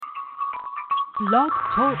Blog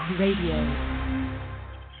Talk Radio.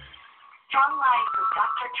 Strong Life with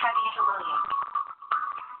Dr. Trevicia Williams.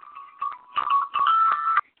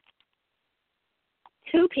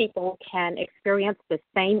 Two people can experience the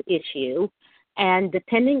same issue, and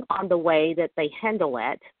depending on the way that they handle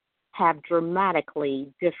it, have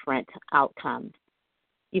dramatically different outcomes.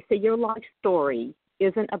 You see, your life story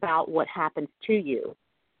isn't about what happens to you.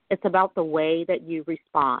 It's about the way that you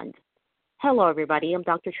respond. Hello, everybody. I'm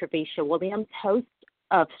Dr. Trevicia Williams, host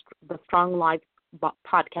of the Strong Life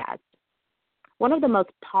podcast. One of the most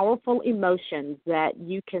powerful emotions that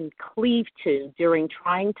you can cleave to during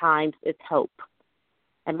trying times is hope.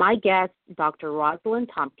 And my guest, Dr. Rosalind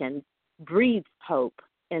Tompkins, breathes hope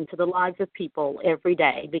into the lives of people every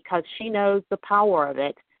day because she knows the power of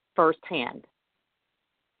it firsthand.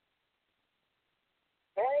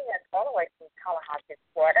 Joining us all the way from Tallahassee,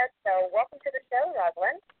 Florida. So welcome to the show,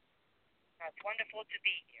 Rosalind. It's wonderful to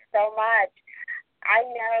be here. So much. I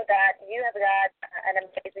know that you have got an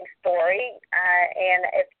amazing story, and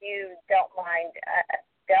if you don't mind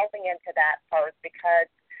delving into that first, because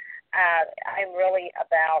I'm really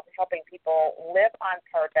about helping people live on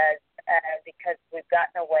purpose, because we've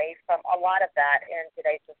gotten away from a lot of that in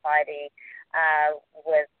today's society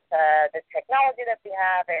with the technology that we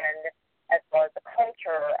have and as well as the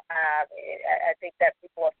culture. I think that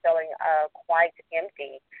people are feeling quite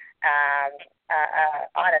empty,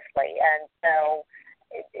 honestly. And so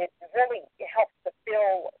it really helps to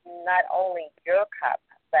fill not only your cup,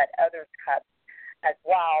 but others' cups as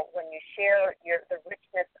well when you share the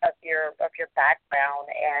richness of your background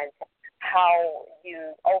and how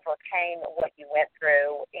you overcame what you went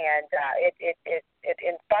through. And it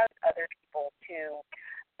inspires other people to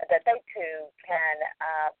that they too can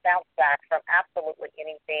bounce back from absolutely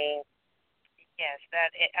anything. Yes,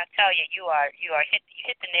 I tell you, you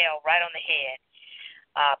hit the nail right on the head,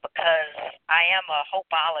 because I am a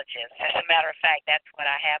hopeologist. As a matter of fact, that's what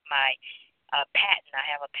I have my patent. I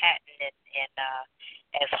have a patent in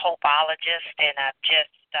as hopeologist, and I've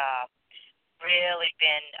just really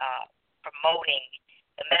been promoting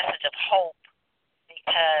the message of hope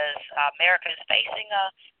because America is facing a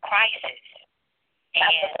crisis.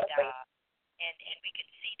 And we can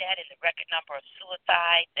see that in the record number of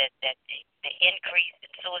suicide, that the increase in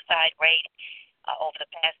suicide rate over the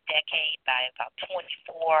past decade by about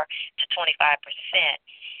 24 to 25%.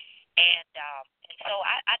 And so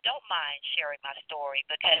I don't mind sharing my story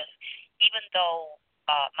because even though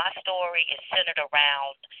my story is centered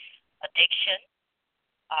around addiction,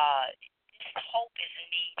 hope is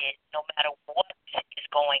needed no matter what is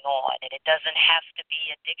going on, and it doesn't have to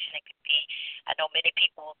be addiction. It could be, I know many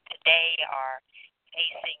people today are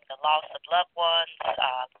facing the loss of loved ones,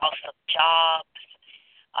 loss of jobs,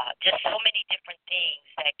 just so many different things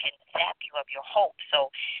that can zap you of your hope.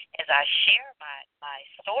 So as I share my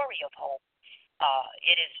story of hope,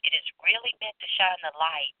 it is really meant to shine the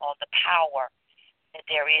light on the power that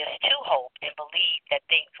there is to hope and believe that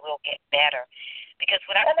things will get better. Because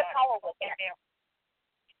when I started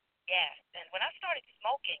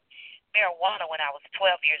smoking marijuana when I was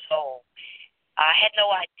 12 years old, I had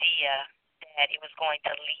no idea that it was going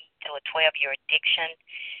to lead to a 12-year addiction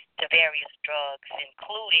to various drugs,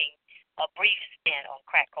 including a brief stint on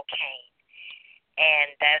crack cocaine.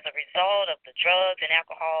 And as a result of the drugs and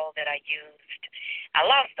alcohol that I used, I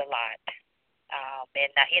lost a lot.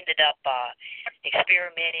 And I ended up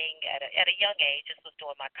experimenting at a young age. This was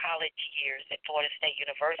during my college years at Florida State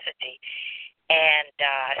University. And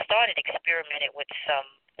I started experimenting with some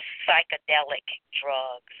psychedelic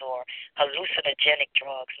drugs or hallucinogenic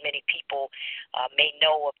drugs. Many people may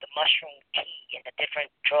know of the mushroom tea and the different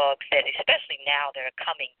drugs that, especially now, that are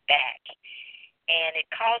coming back. And it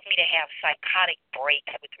caused me to have psychotic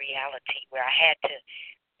breaks with reality where I had to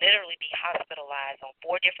literally be hospitalized on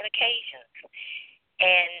 4 different occasions.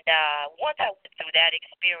 And once I went through that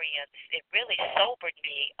experience, it really sobered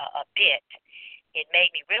me a bit. It made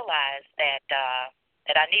me realize that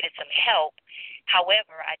I needed some help.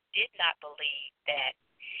 However, I did not believe that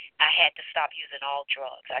I had to stop using all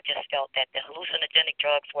drugs. I just felt that the hallucinogenic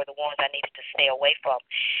drugs were the ones I needed to stay away from.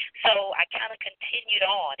 So I kind of continued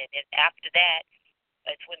on, and then after that,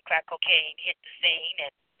 it's when crack cocaine hit the scene,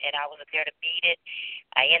 and I was there to meet it.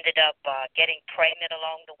 I ended up getting pregnant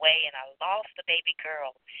along the way, and I lost the baby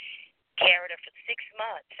girl. Carried her for 6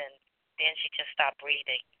 months, and then she just stopped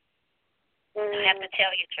breathing. I have to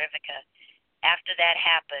tell you, Trevicia, after that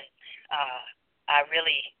happened, I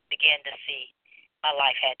really began to see my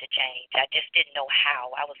life had to change. I just didn't know how.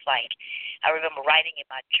 I remember writing in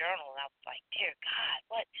my journal, and I was like, dear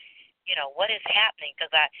God, what is happening?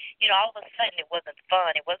 Because all of a sudden it wasn't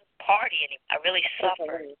fun. It wasn't partying. I really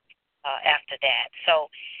suffered. after that. So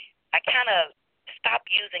I kind of stopped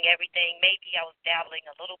using everything. Maybe I was dabbling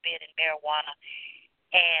a little bit in marijuana,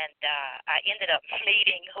 and I ended up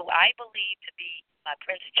meeting who I believe to be my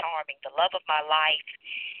Prince Charming, the love of my life.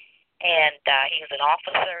 And he was an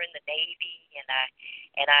officer in the Navy, and I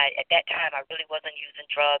at that time I really wasn't using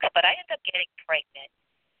drugs, but I ended up getting pregnant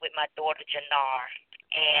with my daughter Jannar,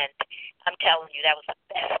 and I'm telling you that was the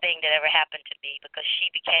best thing that ever happened to me because she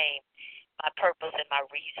became my purpose and my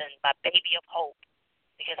reason, my baby of hope,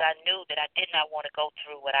 because I knew that I did not want to go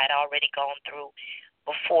through what I'd already gone through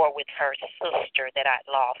before with her sister that I'd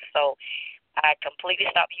lost. So I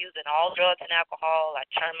completely stopped using all drugs and alcohol. I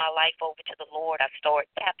turned my life over to the Lord. I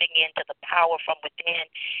started tapping into the power from within.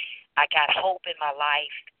 I got hope in my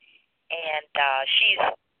life. And she's,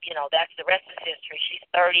 that's the rest is history. She's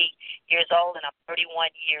 30 years old, and I'm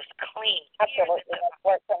 31 years clean. Absolutely.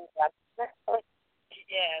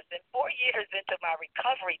 Yes, and 4 years into my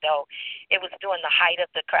recovery, though, it was during the height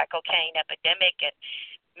of the crack cocaine epidemic, and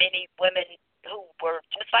many women who were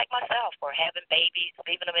just like myself were having babies,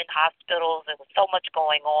 leaving them in hospitals. There was so much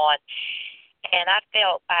going on, and I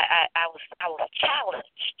felt I was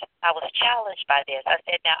challenged. I was challenged by this. I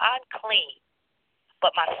said, now I'm clean,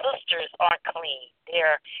 but my sisters aren't clean.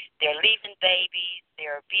 They're leaving babies.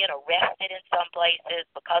 They're being arrested in some places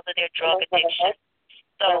because of their drug addiction.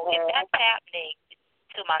 So if that's happening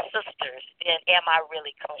to my sisters, then am I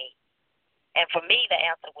really clean? And for me, the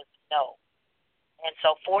answer was no. And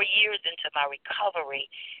so 4 years into my recovery,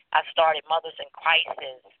 I started Mothers in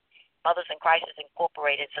Crisis. Mothers in Crisis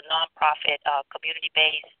Incorporated. It's a nonprofit,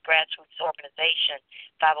 community-based grassroots organization,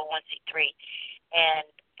 501c3. And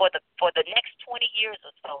for the next 20 years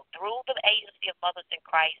or so, through the agency of Mothers in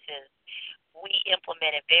Crisis, we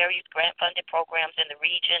implemented various grant-funded programs in the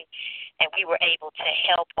region, and we were able to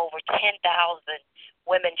help over 10,000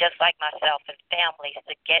 women just like myself and families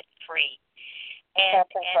to get free.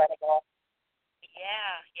 That's incredible.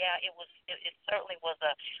 It certainly was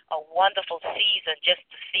a wonderful season just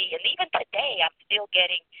to see. And even today, I'm still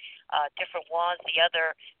getting different ones. The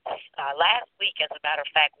other, last week, as a matter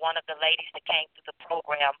of fact, one of the ladies that came through the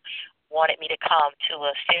program wanted me to come to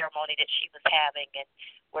a ceremony that she was having, and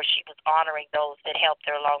where she was honoring those that helped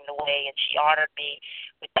her along the way. And she honored me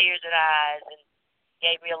with tears in her eyes and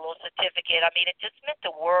gave me a little certificate. I mean, it just meant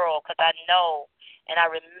the world because I know and I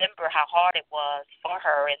remember how hard it was for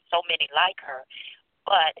her and so many like her.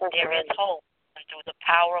 But there is hope. And through the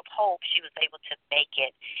power of hope, she was able to make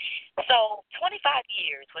it. So 25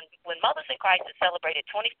 years, when Mothers in Crisis celebrated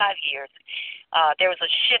 25 years, there was a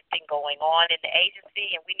shifting going on in the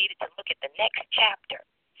agency, and we needed to look at the next chapter.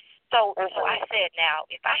 So I said, now,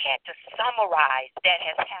 if I had to summarize that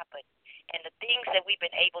has happened and the things that we've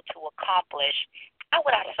been able to accomplish, how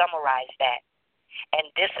would I summarize that? And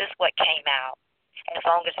this is what came out. As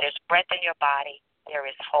long as there's breath in your body, there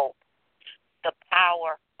is hope. The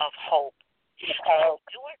power of hope. Yes,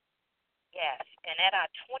 and at our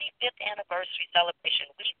 25th anniversary celebration,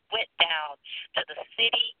 we went down to the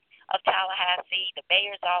city of Tallahassee, the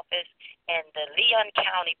mayor's office, and the Leon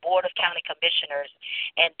County Board of County Commissioners,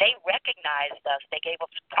 and they recognized us. They gave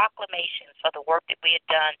us proclamations for the work that we had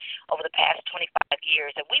done over the past 25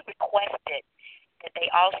 years, and we requested that they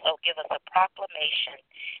also give us a proclamation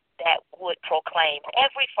that would proclaim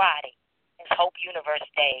every Friday as Hope Universe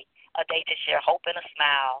Day, a day to share hope and a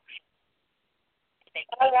smile. We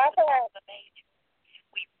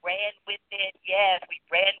ran with it. Yes, we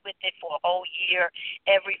ran with it for a whole year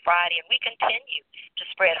every Friday, and we continue to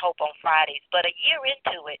spread hope on Fridays. But a year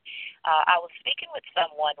into it, I was speaking with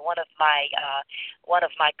someone, one of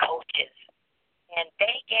my coaches, and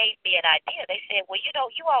they gave me an idea. They said, well, you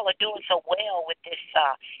all are doing so well with this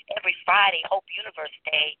every Friday Hope Universe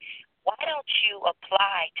Day. Why don't you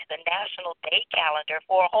apply to the National Day calendar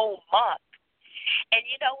for a whole month? And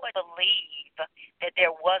I believe that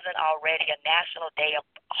there wasn't already a National Day of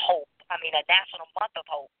Hope. I mean, a National Month of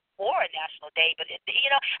Hope or a National Day. But,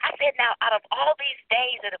 I said, now, out of all these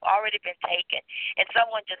days that have already been taken, and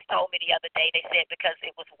someone just told me the other day, they said, because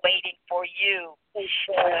it was waiting for you. So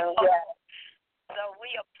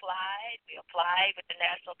we applied with the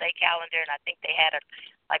National Day calendar, and I think they had a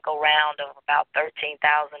round of about 13,000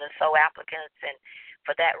 or so applicants, and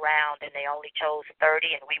for that round, and they only chose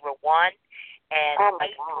 30, and we were one. And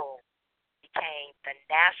April became the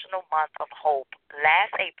National Month of Hope.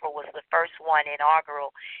 Last April was the first one,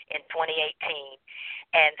 inaugural in 2018.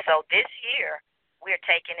 And so this year, we're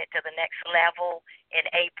taking it to the next level in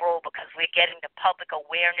April because we're getting the public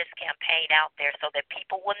awareness campaign out there so that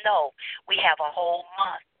people will know we have a whole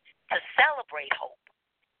month to celebrate hope.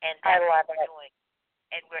 And that's what we're doing.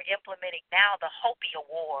 And we're implementing now the Hopi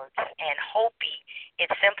Awards. And Hopi,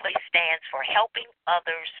 it simply stands stands for Helping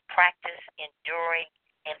Others Practice Enduring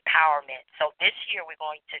Empowerment. So this year we're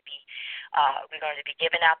going to be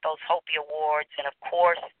giving out those Hopi Awards, and of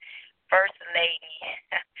course, First Lady,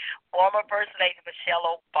 former First Lady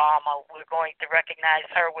Michelle Obama, we're going to recognize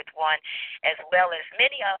her with one, as well as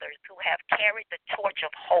many others who have carried the torch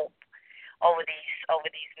of hope over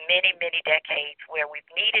these many, many decades where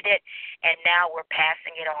we've needed it, and now we're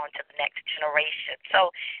passing it on to the next generation.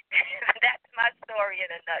 So that's my story in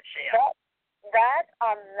a nutshell. That's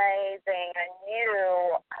amazing, and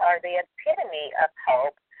you are the epitome of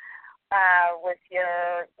hope with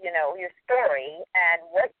your story and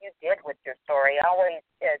what you did with your story. I always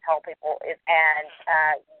tell people, and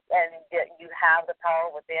you have the power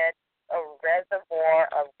within, a reservoir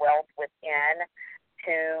of wealth within,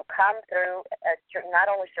 to come through, not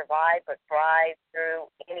only survive but thrive through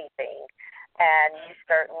anything, and you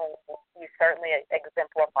certainly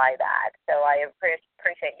exemplify that. So I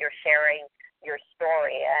appreciate your sharing your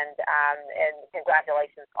story, and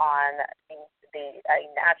congratulations on the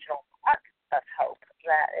National Park of Hope.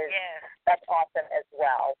 That's awesome as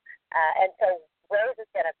well. And so, where is this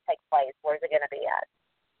going to take place? Where is it going to be at?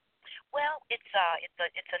 Well, it's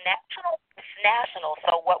national. It's national.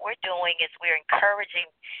 So what we're doing is we're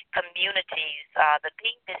encouraging communities. The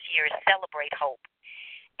theme this year is Celebrate Hope.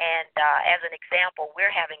 And as an example, we're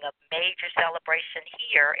having a major celebration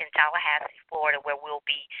here in Tallahassee, Florida, where we'll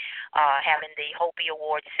be having the Hopi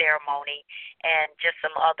Awards ceremony and just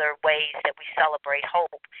some other ways that we celebrate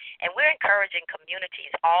hope. And we're encouraging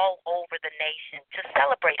communities all over the nation to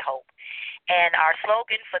celebrate hope. And our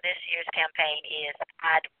slogan for this year's campaign is,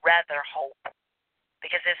 I'd rather hope.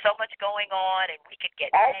 Because there's so much going on, and we could get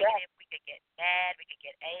negative, we could get mad, we could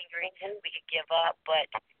get angry, we could give up. But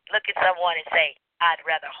look at someone and say, I'd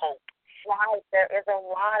rather hope. Right. There is a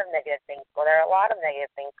lot of negative things. Well, there are a lot of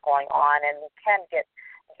negative things going on, and we can get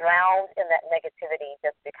drowned in that negativity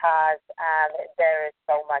just because there is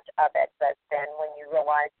so much of it. But then when you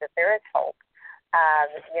realize that there is hope,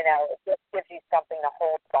 it just gives you something to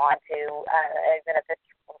hold on to, even if it's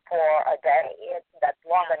for a day. That's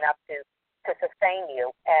long enough to sustain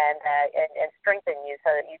you and strengthen you,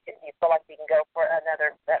 so that you feel like you can go for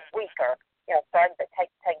another week, or start to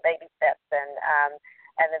take baby steps,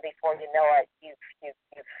 and then before you know it, you've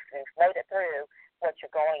made it through what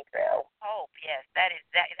you're going through. Oh yes, that's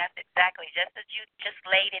exactly just as you just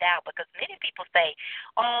laid it out. Because many people say,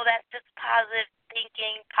 "Oh, that's just positive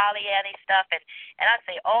thinking, Pollyanna stuff," and I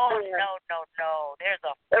say, "Oh no, there's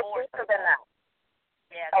a force deeper than that."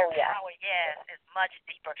 Yeah, the power, yes, is much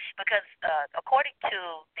deeper. Because according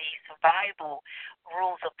to the survival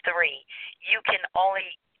rules of three, you can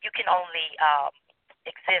only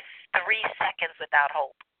exist 3 seconds without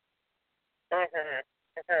hope. That's amazing.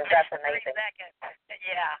 3 seconds.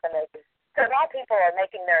 Yeah. That's amazing. So a lot of people have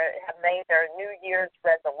made their New Year's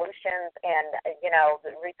resolutions, and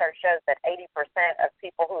the research shows that 80% of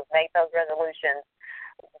people who have made those resolutions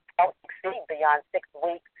don't succeed beyond 6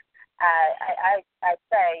 weeks. I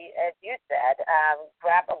say, as you said,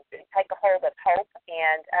 take a hold of hope,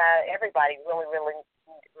 and everybody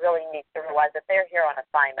really needs to realize that they're here on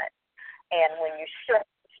assignment. And when you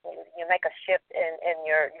make a shift in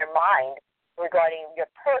your mind regarding your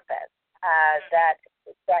purpose,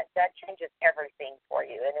 that changes everything for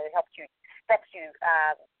you, and it helps you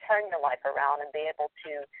turn your life around and be able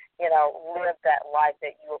to live that life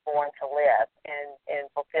that you were born to live, and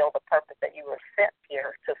fulfill the purpose that you were sent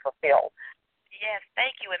here to fulfill. Yes,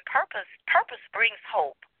 thank you. And purpose brings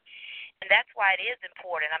hope, and that's why it is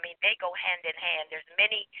important. I mean, they go hand in hand. There's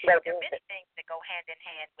many things that go hand in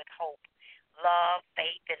hand with hope: love,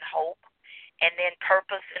 faith, and hope. And then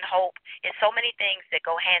purpose and hope. It's so many things that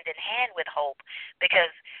go hand in hand with hope,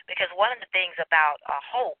 because one of the things about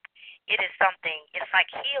hope, it is something. It's like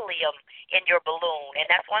helium in your balloon, and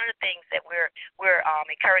that's one of the things that we're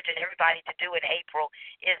encouraging everybody to do in April,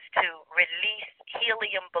 is to release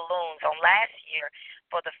helium balloons. On last year,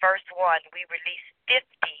 for the first one, we released 50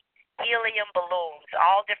 helium balloons,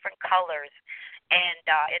 all different colors. And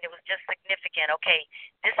it was just significant. Okay,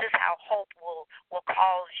 this is how hope will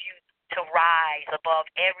cause you to rise above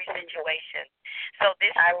every situation. So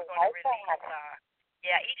this year we're going to release,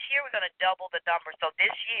 each year we're going to double the number. So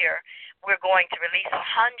this year we're going to release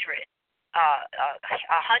 100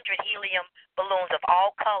 helium balloons of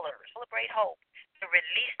all colors. Celebrate hope. To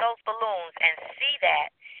release those balloons and see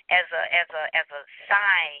that as a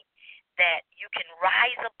sign that you can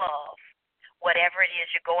rise above whatever it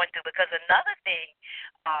is you're going through. Because another thing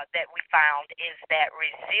that we found is that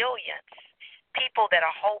resilience. People that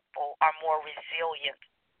are hopeful are more resilient.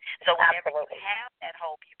 So whenever you have that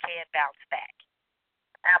hope, you can bounce back.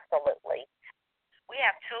 Absolutely. We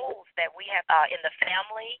have tools that we have in the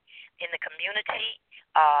family, in the community,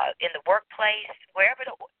 in the workplace, wherever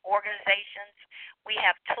the organizations. We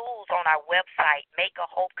have tools on our website,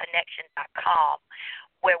 makeahopeconnection.com,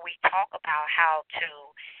 where we talk about how to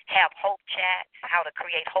have hope chats, how to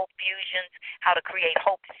create hope fusions, how to create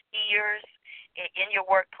hope spheres in your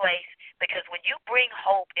workplace. Because when you bring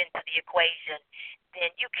hope into the equation,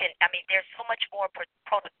 then you can, there's so much more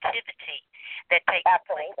productivity that takes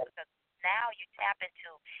place. Because now you tap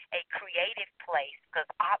into a creative place because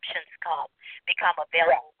options become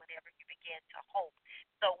available whenever you begin to hope.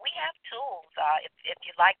 So we have tools. If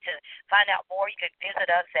you'd like to find out more, you can visit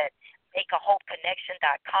us at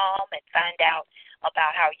makeahopeconnection.com and find out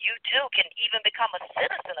about how you too can even become a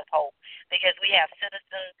citizen of hope, because we have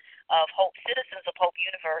citizens of Hope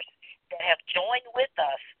Universe that have joined with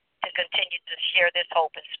us to continue to share this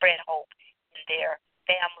hope and spread hope in their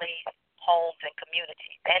families, homes, and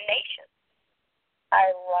communities and nations.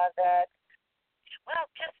 I love it. Well,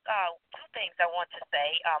 just two things I want to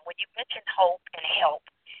say. When you mentioned hope and help,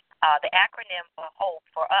 the acronym for HOPE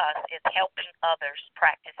for us is helping others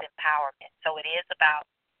practice empowerment. So it is about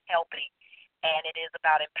helping, and it is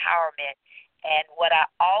about empowerment. And what I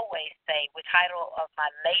always say, the title of my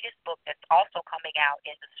latest book that's also coming out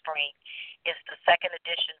in the spring is the second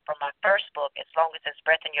edition from my first book, As Long as There's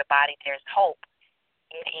Breath in Your Body, There's Hope.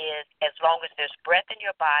 It is, as long as there's breath in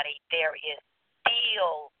your body, there is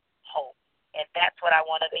still hope. And that's what I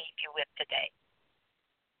want to leave you with today.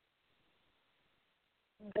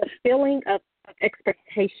 The feeling of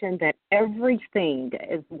expectation that everything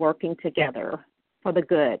is working together for the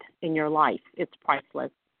good in your life is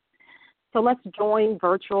priceless. So let's join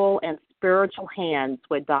virtual and spiritual hands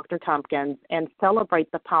with Dr. Tompkins and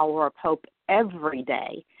celebrate the power of hope every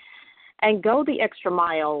day, and go the extra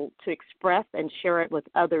mile to express and share it with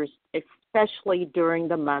others, especially during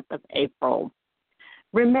the month of April.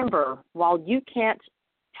 Remember, while you can't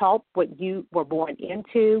help what you were born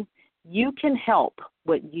into, you can help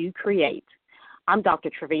what you create. I'm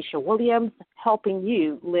Dr. Trevicia Williams, helping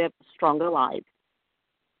you live stronger lives.